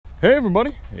Hey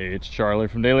everybody, it's Charlie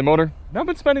from Daily Motor, and I've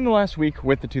been spending the last week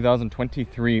with the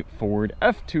 2023 Ford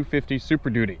F-250 Super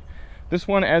Duty. This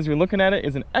one, as you're looking at it,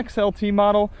 is an XLT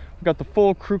model. We've got the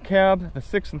full crew cab, the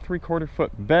 6 3/4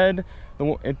 foot bed.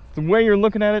 The way you're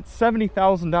looking at it,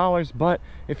 $70,000, but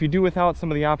if you do without some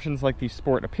of the options like the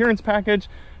Sport Appearance Package,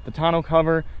 the tonneau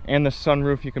cover, and the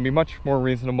sunroof, you can be much more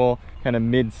reasonable, kind of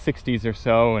mid-60s or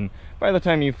so. And by the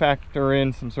time you factor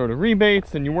in some sort of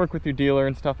rebates and you work with your dealer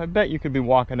and stuff, I bet you could be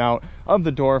walking out of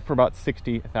the door for about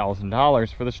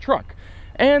 $60,000 for this truck.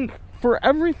 And for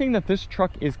everything that this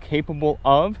truck is capable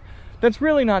of, that's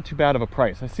really not too bad of a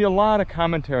price. I see a lot of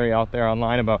commentary out there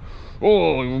online about,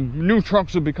 oh, new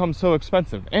trucks have become so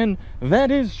expensive. And that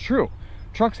is true.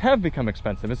 Trucks have become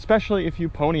expensive, especially if you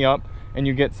pony up and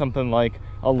you get something like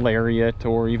a Lariat,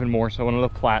 or even more so one of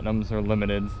the Platinums or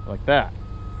Limiteds like that.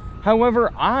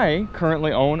 However, I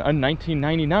currently own a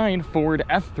 1999 Ford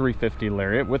F-350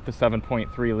 Lariat with the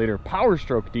 7.3 liter Power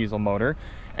Stroke diesel motor,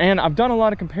 and I've done a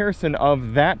lot of comparison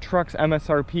of that truck's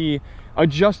MSRP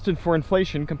adjusted for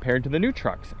inflation compared to the new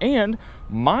trucks. And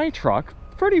my truck,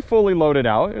 pretty fully loaded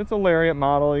out, it's a Lariat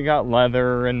model, you got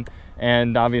leather and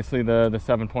obviously the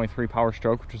 7.3 Power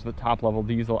Stroke, which was the top level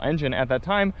diesel engine at that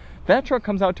time. That truck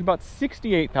comes out to about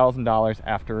 $68,000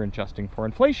 after adjusting for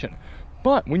inflation.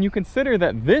 But when you consider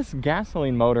that this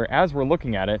gasoline motor, as we're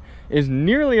looking at it, is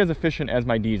nearly as efficient as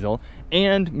my diesel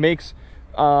and makes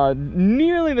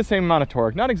nearly the same amount of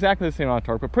torque, not exactly the same amount of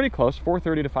torque, but pretty close,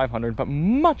 430 to 500, but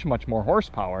much more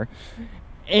horsepower,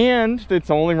 and it's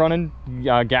only running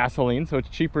gasoline, so it's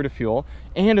cheaper to fuel,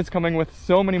 and it's coming with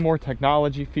so many more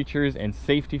technology features and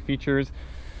safety features.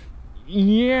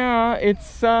 Yeah,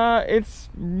 it's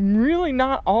really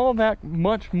not all that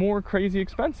much more crazy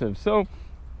expensive. So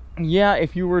yeah,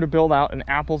 if you were to build out an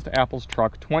apples to apples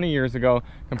truck 20 years ago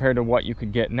compared to what you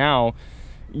could get now,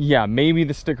 yeah, maybe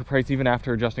the sticker price, even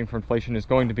after adjusting for inflation, is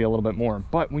going to be a little bit more.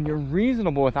 But when you're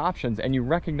reasonable with options and you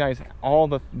recognize all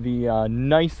the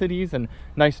niceties and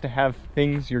nice to have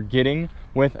things you're getting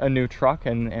with a new truck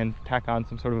and tack on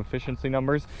some sort of efficiency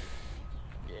numbers,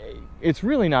 it's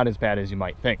really not as bad as you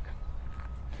might think.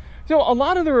 So a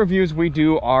lot of the reviews we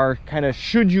do are kind of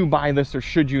should you buy this or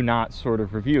should you not sort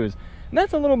of reviews. And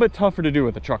that's a little bit tougher to do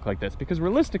with a truck like this, because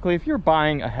realistically, if you're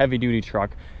buying a heavy duty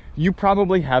truck, you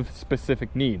probably have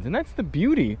specific needs. And that's the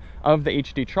beauty of the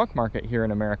HD truck market here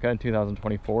in America in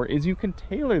 2024, is you can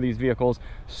tailor these vehicles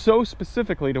so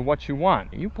specifically to what you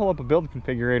want. You pull up a build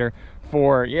configurator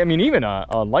for, I mean, even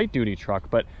a light duty truck,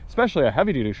 but especially a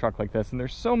heavy duty truck like this, and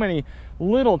there's so many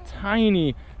little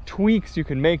tiny tweaks you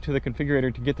can make to the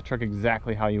configurator to get the truck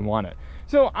exactly how you want it.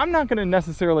 So I'm not going to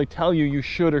necessarily tell you you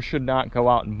should or should not go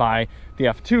out and buy the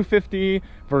F-250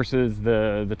 versus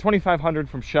the 2500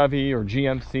 from Chevy or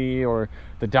GMC or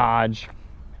the Dodge.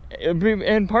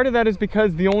 And part of that is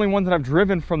because the only ones that I've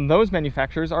driven from those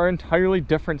manufacturers are entirely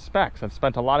different specs. I've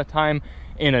spent a lot of time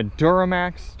in a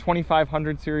Duramax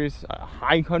 2500 series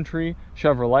high country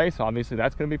Chevrolet, so obviously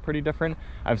that's going to be pretty different.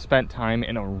 I've spent time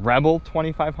in a Rebel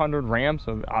 2500 Ram,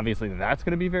 so obviously that's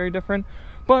going to be very different.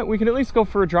 But we can at least go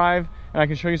for a drive, and I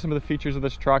can show you some of the features of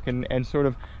this truck and sort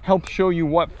of help show you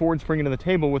what Ford's bringing to the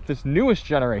table with this newest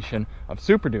generation of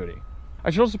Super Duty. I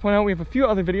should also point out we have a few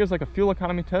other videos, like a fuel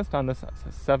economy test on this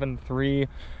 7.3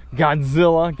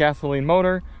 Godzilla gasoline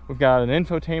motor. We've got an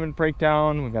infotainment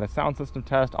breakdown, we've got a sound system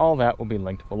test, all that will be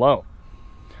linked below.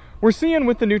 We're seeing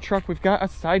with the new truck, we've got a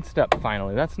side step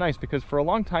finally. That's nice, because for a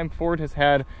long time Ford has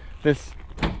had this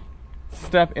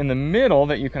step in the middle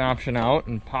that you can option out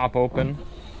and pop open.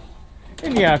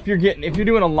 And yeah, if you're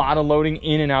doing a lot of loading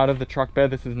in and out of the truck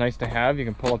bed, this is nice to have. You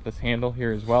can pull up this handle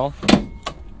here as well.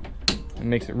 It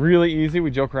makes it really easy.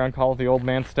 We joke around, call it the old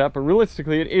man step, but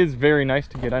realistically it is very nice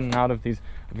to get in and out of these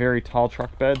very tall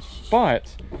truck beds.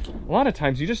 But a lot of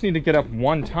times you just need to get up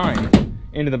one time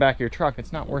into the back of your truck.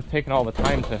 It's not worth taking all the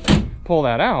time to pull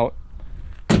that out.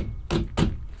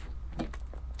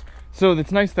 So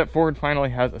it's nice that Ford finally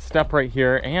has a step right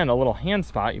here and a little hand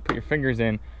spot. You put your fingers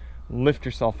in, lift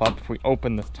yourself up. If we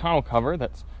open this tonneau cover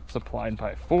that's supplied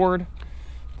by Ford,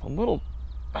 it's a little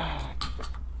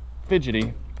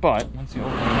fidgety, but once you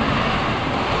open it,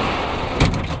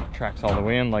 tracks all the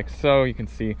way in like so. You can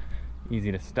see,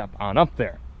 easy to step on up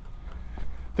there.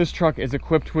 This truck is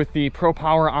equipped with the Pro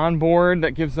Power onboard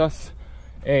that gives us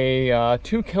a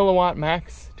 2 kilowatt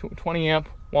max, 20 amp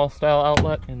wall style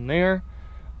outlet in there.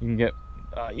 You can get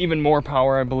even more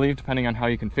power, I believe, depending on how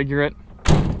you configure it.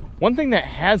 One thing that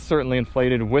has certainly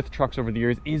inflated with trucks over the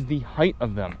years is the height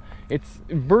of them. It's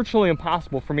virtually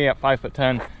impossible for me at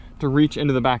 5'10" to reach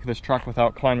into the back of this truck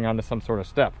without climbing onto some sort of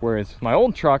step, whereas my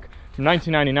old truck from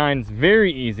 1999 is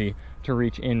very easy to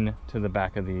reach into the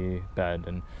back of the bed.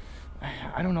 And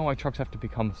I don't know why trucks have to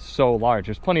become so large.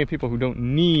 There's plenty of people who don't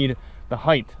need the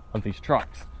height of these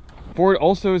trucks. Ford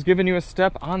also has given you a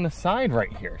step on the side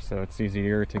right here, so it's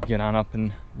easier to get on up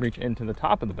and reach into the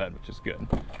top of the bed, which is good.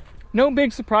 No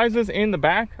big surprises in the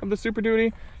back of the Super Duty.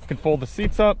 You can fold the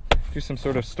seats up, do some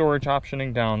sort of storage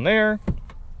optioning down there.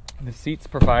 The seats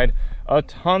provide a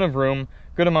ton of room,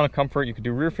 good amount of comfort. You can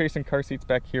do rear-facing car seats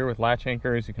back here with latch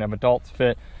anchors. You can have adults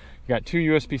fit. You got 2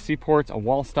 USB-C ports, a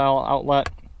wall-style outlet,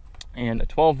 and a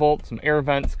 12-volt, some air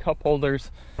vents, cup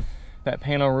holders, that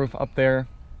panel roof up there.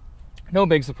 No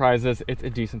big surprises. It's a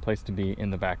decent place to be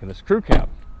in the back of this crew cab.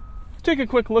 Let's take a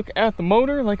quick look at the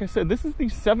motor. Like I said, this is the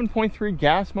 7.3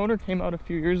 gas motor, came out a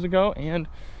few years ago, and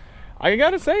I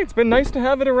gotta say, it's been nice to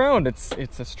have it around.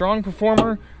 It's a strong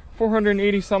performer,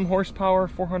 480 some horsepower,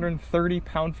 430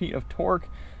 pound-feet of torque,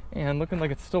 and looking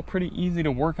like it's still pretty easy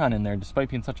to work on in there, despite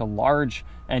being such a large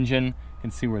engine. You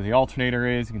can see where the alternator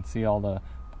is, you can see all the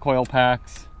coil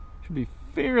packs. Should be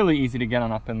fairly easy to get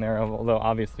on up in there, although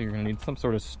obviously you're going to need some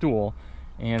sort of stool,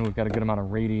 and we've got a good amount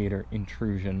of radiator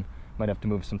intrusion. Might have to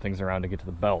move some things around to get to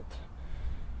the belt.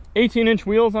 18-inch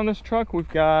wheels on this truck. We've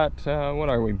got, what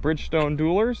are we, Bridgestone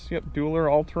dualers? Yep,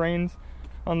 dualer all-terrains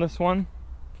on this one.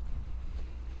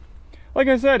 Like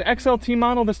I said, XLT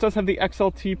model. This does have the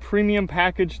XLT premium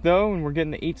package though, and we're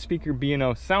getting the 8-speaker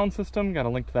B&O sound system. Got a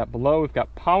link to that below. We've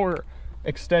got power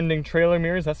extending trailer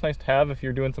mirrors. That's nice to have if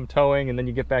you're doing some towing and then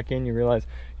you get back in, you realize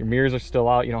your mirrors are still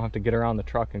out. You don't have to get around the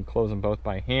truck and close them both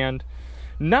by hand.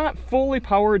 Not fully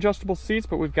power adjustable seats,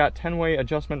 but we've got 10-way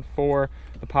adjustment for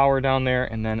the power down there,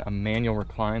 and then a manual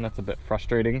recline. That's a bit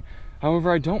frustrating.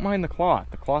 However, I don't mind the cloth.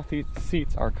 The cloth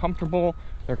seats are comfortable,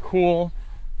 they're cool,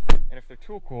 and if they're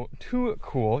too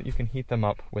cool, you can heat them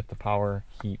up with the power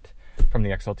heat from the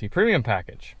XLT premium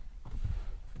package.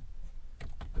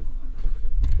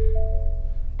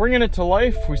 Bringing it to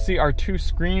life, we see our 2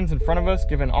 screens in front of us,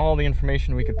 giving all the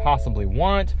information we could possibly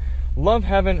want. Love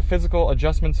having physical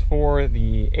adjustments for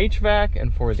the HVAC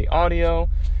and for the audio.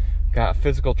 Got a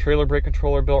physical trailer brake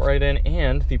controller built right in,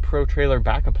 and the Pro Trailer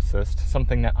Backup Assist,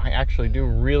 something that I actually do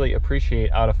really appreciate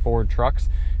out of Ford trucks.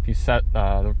 If you set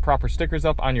the proper stickers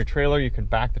up on your trailer, you can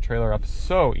back the trailer up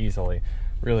so easily.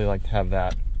 Really like to have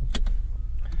that.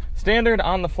 Standard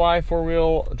on-the-fly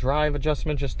 4-wheel drive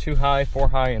adjustment, just 2 high, 4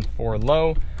 high, and 4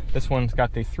 low. This one's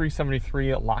got the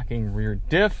 373 locking rear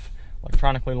diff,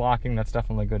 electronically locking. That's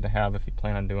definitely good to have if you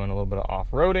plan on doing a little bit of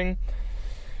off-roading.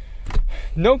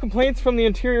 No complaints from the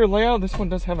interior layout. This one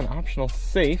does have an optional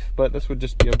safe, but this would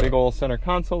just be a big old center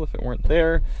console if it weren't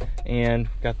there. And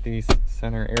we've got these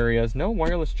center areas. No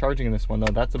wireless charging in this one,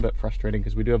 though. That's a bit frustrating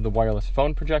because we do have the wireless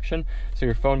phone projection, so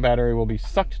your phone battery will be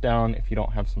sucked down if you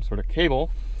don't have some sort of cable.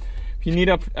 If you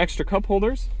need extra cup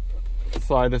holders,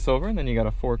 slide this over, and then you got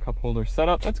a 4 cup holder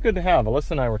setup. That's good to have.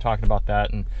 Alyssa and I were talking about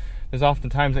that, and there's often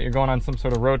times that you're going on some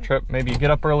sort of road trip. Maybe you get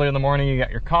up early in the morning, you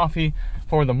got your coffee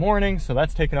for the morning, so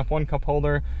that's taking up 1 cup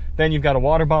holder. Then you've got a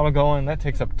water bottle going, that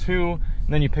takes up 2. And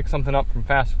then you pick something up from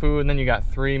fast food, and then you got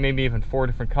 3, maybe even 4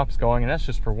 different cups going, and that's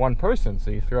just for 1 person. So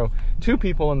you throw 2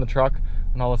 people in the truck,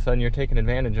 and all of a sudden you're taking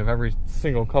advantage of every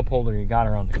single cup holder you got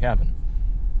around the cabin.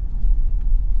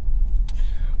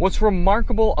 What's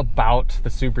remarkable about the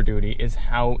Super Duty is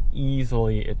how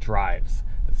easily it drives.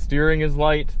 The steering is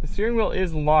light, the steering wheel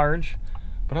is large,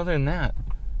 but other than that,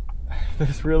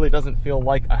 this really doesn't feel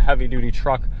like a heavy-duty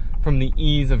truck from the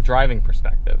ease of driving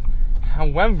perspective.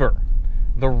 However,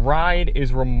 the ride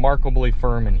is remarkably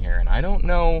firm in here, and I don't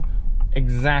know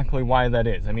exactly why that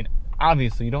is. I mean,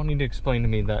 obviously, you don't need to explain to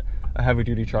me that a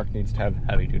heavy-duty truck needs to have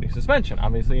heavy-duty suspension.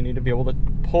 Obviously, you need to be able to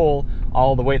pull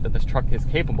all the weight that this truck is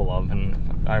capable of,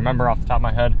 and I remember off the top of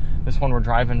my head, this one we're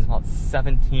driving is about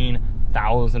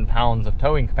 17,000 pounds of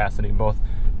towing capacity, both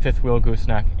fifth wheel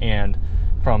gooseneck and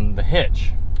from the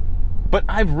hitch. But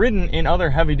I've ridden in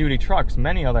other heavy-duty trucks,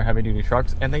 many other heavy-duty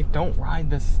trucks, and they don't ride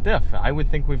this stiff. I would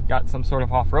think we've got some sort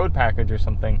of off-road package or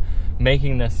something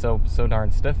making this so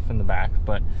darn stiff in the back,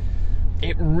 but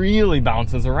it really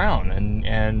bounces around,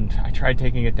 and I tried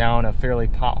taking it down a fairly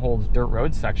potholed dirt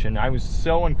road section. I was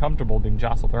so uncomfortable being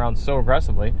jostled around so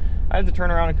aggressively, I had to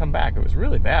turn around and come back. It was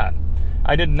really bad.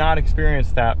 I did not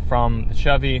experience that from the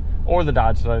Chevy or the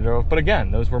Dodge that I drove, but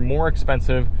again, those were more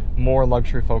expensive, more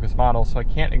luxury-focused models, so I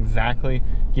can't exactly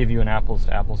give you an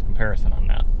apples-to-apples comparison on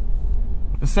that.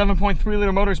 The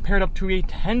 7.3-liter motor is paired up to a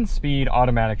 10-speed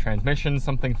automatic transmission,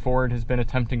 something Ford has been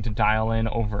attempting to dial in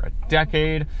over a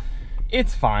decade.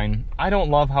 It's fine. I don't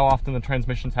love how often the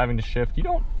transmission's having to shift. You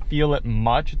don't feel it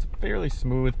much. It's a fairly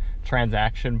smooth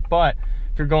transaction, but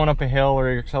if you're going up a hill or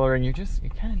you're accelerating, you're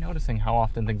kind of noticing how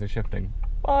often things are shifting.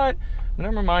 But then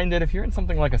I'm reminded, if you're in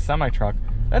something like a semi-truck,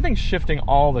 that thing's shifting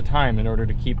all the time in order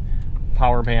to keep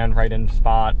power band right in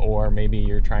spot, or maybe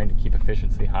you're trying to keep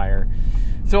efficiency higher.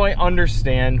 So I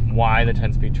understand why the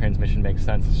 10-speed transmission makes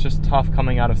sense. It's just tough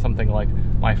coming out of something like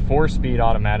my 4-speed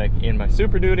automatic in my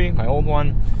Super Duty, my old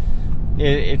one.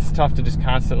 It's tough to just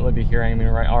constantly be hearing. I mean,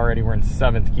 right, already we're in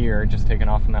 7th gear, just taking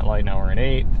off from that light. Now we're in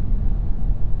 8th,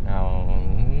 now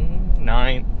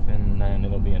 9th, and then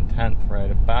it'll be in 10th right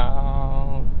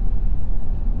about...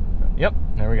 Yep,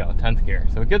 there we go, 10th gear.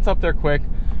 So it gets up there quick.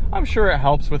 I'm sure it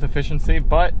helps with efficiency,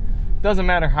 but it doesn't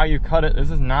matter how you cut it.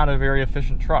 This is not a very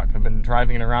efficient truck. I've been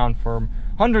driving it around for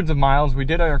hundreds of miles. We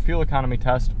did our fuel economy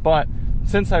test, but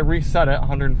since I reset it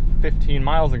 115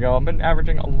 miles ago, I've been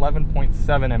averaging 11.7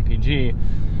 mpg.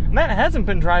 And that hasn't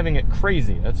been driving it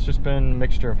crazy. That's just been a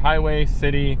mixture of highway,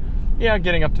 city, yeah,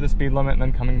 getting up to the speed limit and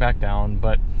then coming back down.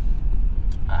 But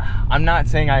I'm not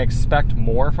saying I expect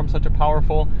more from such a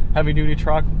powerful heavy-duty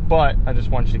truck, but I just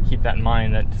want you to keep that in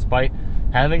mind, that despite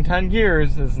having 10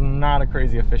 gears, is not a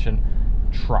crazy efficient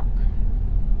truck.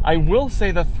 I will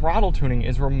say the throttle tuning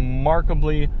is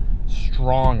remarkably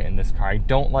strong in this car. I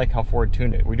don't like how Ford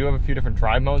tuned it. We do have a few different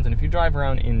drive modes, and if you drive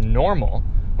around in normal,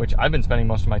 which I've been spending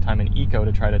most of my time in eco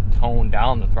to try to tone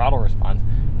down the throttle response,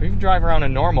 but if you drive around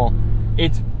in normal,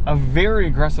 it's a very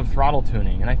aggressive throttle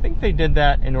tuning, and I think they did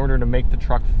that in order to make the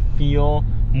truck feel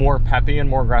more peppy and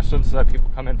more aggressive, so that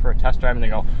people come in for a test drive and they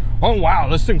go, oh wow,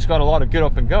 this thing's got a lot of get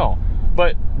up and go.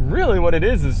 But really what it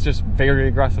is just very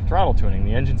aggressive throttle tuning.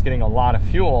 The engine's getting a lot of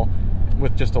fuel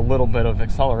with just a little bit of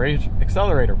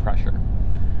accelerator pressure.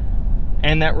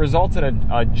 And that results in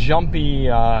a jumpy,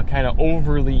 kind of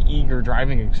overly eager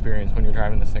driving experience when you're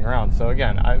driving this thing around. So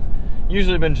again, I've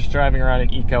usually been just driving around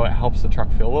in eco. It helps the truck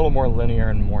feel a little more linear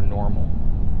and more normal.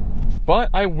 But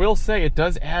I will say it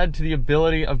does add to the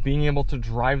ability of being able to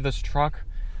drive this truck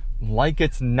like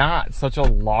it's not such a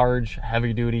large,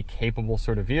 heavy-duty, capable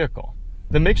sort of vehicle.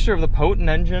 The mixture of the potent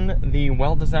engine, the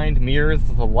well-designed mirrors,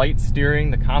 the light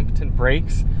steering, the competent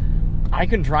brakes, I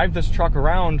can drive this truck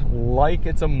around like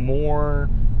it's a more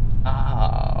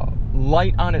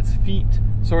light on its feet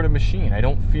sort of machine. I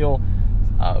don't feel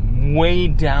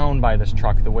weighed down by this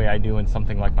truck the way I do in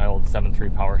something like my old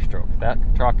 7.3 Power Stroke. That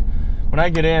truck, when I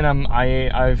get in,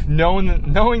 I've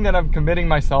knowing that I'm committing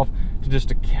myself to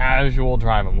just a casual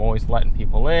drive. I'm always letting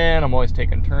people in. I'm always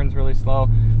taking turns really slow.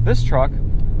 This truck,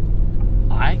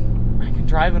 I can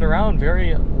drive it around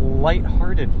very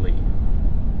lightheartedly.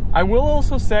 I will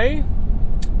also say,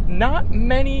 not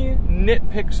many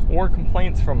nitpicks or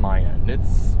complaints from my end.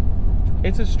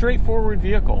 It's a straightforward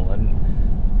vehicle,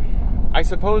 and I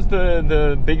suppose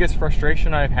the biggest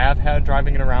frustration I have had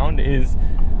driving it around is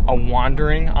a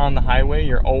wandering on the highway.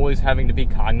 You're always having to be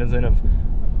cognizant of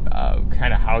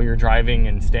kind of how you're driving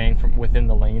and staying from within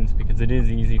the lanes, because it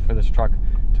is easy for this truck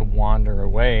to wander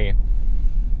away.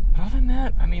 But other than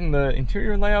that, I mean, the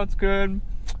interior layout's good,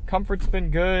 comfort's been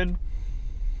good.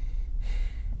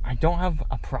 I don't have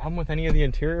a problem with any of the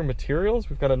interior materials.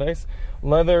 We've got a nice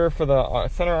leather for the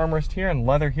center armrest here, and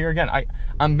leather here. Again,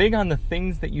 I'm big on the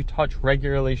things that you touch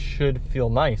regularly should feel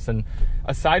nice. And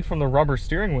aside from the rubber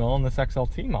steering wheel in this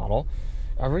XLT model,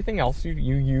 everything else you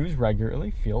use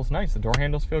regularly feels nice. The door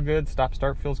handles feel good,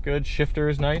 stop-start feels good, shifter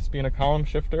is nice, being a column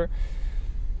shifter.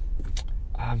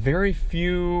 Very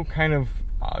few kind of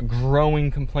growing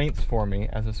complaints for me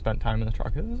as I've spent time in the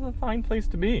truck. This is a fine place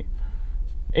to be.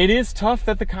 It is tough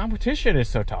that the competition is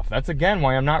so tough. That's again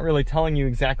why I'm not really telling you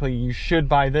exactly you should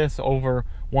buy this over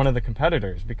one of the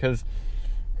competitors, because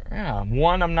yeah,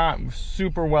 one, I'm not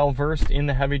super well versed in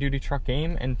the heavy duty truck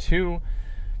game, and two,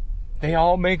 they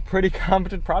all make pretty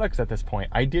competent products at this point.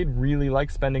 I did really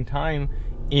like spending time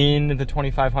in the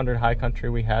 2500 High Country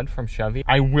we had from Chevy.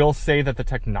 I will say that the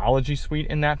technology suite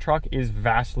in that truck is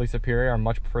vastly superior. I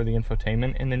much prefer the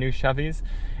infotainment in the new Chevys.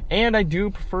 And I do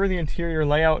prefer the interior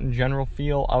layout and general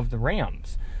feel of the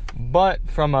Rams. But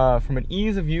from an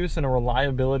ease of use and a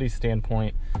reliability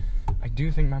standpoint, I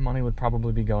do think my money would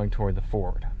probably be going toward the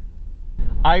Ford.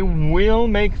 I will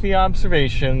make the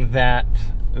observation that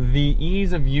the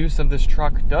ease of use of this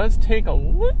truck does take a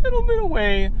little bit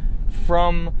away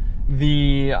from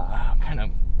the kind of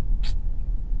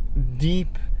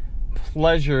deep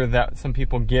pleasure that some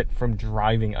people get from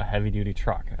driving a heavy-duty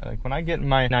truck. Like when I get in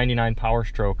my 99 Power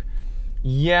Stroke,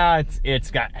 yeah,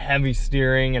 it's got heavy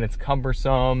steering and it's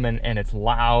cumbersome and it's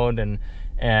loud and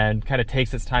kind of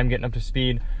takes its time getting up to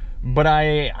speed. But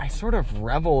I sort of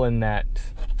revel in that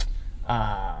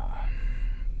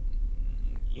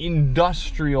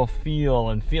industrial feel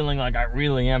and feeling like I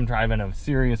really am driving a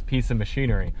serious piece of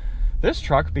machinery. This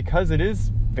truck, because it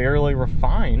is fairly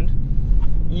refined,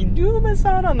 you do miss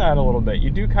out on that a little bit. You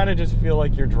do kind of just feel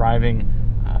like you're driving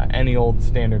any old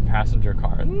standard passenger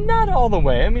car. Not all the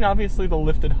way. I mean, obviously the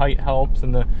lifted height helps,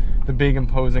 and the big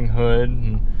imposing hood,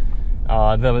 and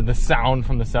the sound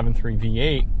from the 7.3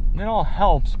 V8, it all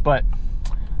helps, but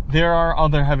there are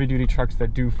other heavy-duty trucks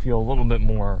that do feel a little bit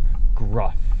more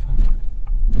gruff.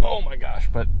 Oh my gosh,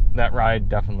 but that ride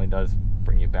definitely does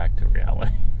bring you back to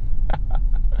reality.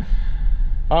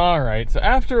 Alright, so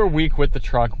after a week with the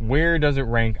truck, where does it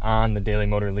rank on the Daily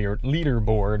Motor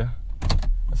leaderboard?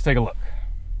 Let's take a look.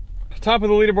 Top of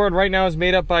the leaderboard right now is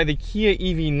made up by the Kia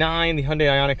EV9, the Hyundai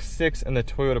Ioniq 6, and the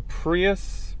Toyota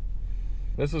Prius.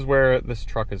 This is where this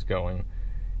truck is going.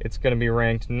 It's going to be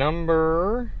ranked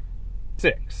number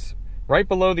 6, right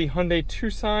below the Hyundai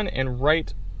Tucson and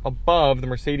right above the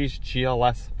Mercedes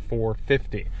GLS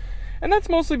 450. And that's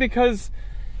mostly because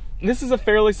this is a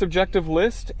fairly subjective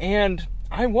list, and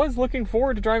I was looking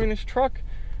forward to driving this truck,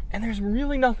 and there's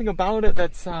really nothing about it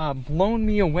that's blown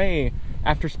me away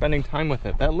after spending time with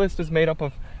it. That list is made up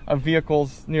of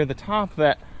vehicles near the top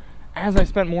that, as I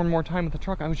spent more and more time with the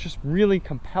truck, I was just really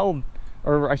compelled,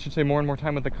 or I should say more and more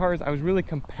time with the cars, I was really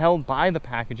compelled by the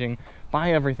packaging,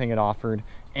 by everything it offered,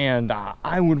 and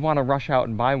I would want to rush out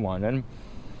and buy one. And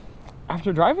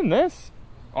after driving this,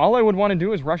 all I would want to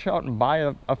do is rush out and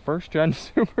buy a first-gen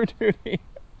Super Duty.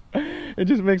 It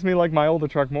just makes me like my older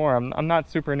truck more. I'm not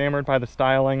super enamored by the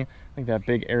styling. I think that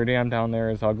big air dam down there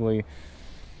is ugly.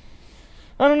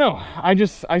 I don't know.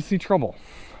 I see trouble.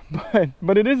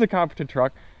 But it is a competent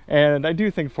truck, and I do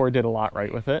think Ford did a lot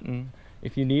right with it. And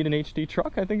if you need an HD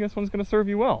truck, I think this one's going to serve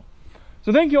you well.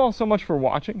 So thank you all so much for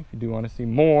watching. If you do want to see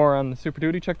more on the Super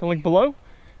Duty, check the link below,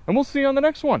 and we'll see you on the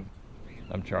next one.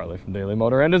 I'm Charlie from Daily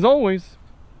Motor, and as always,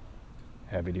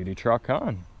 heavy duty truck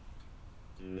on.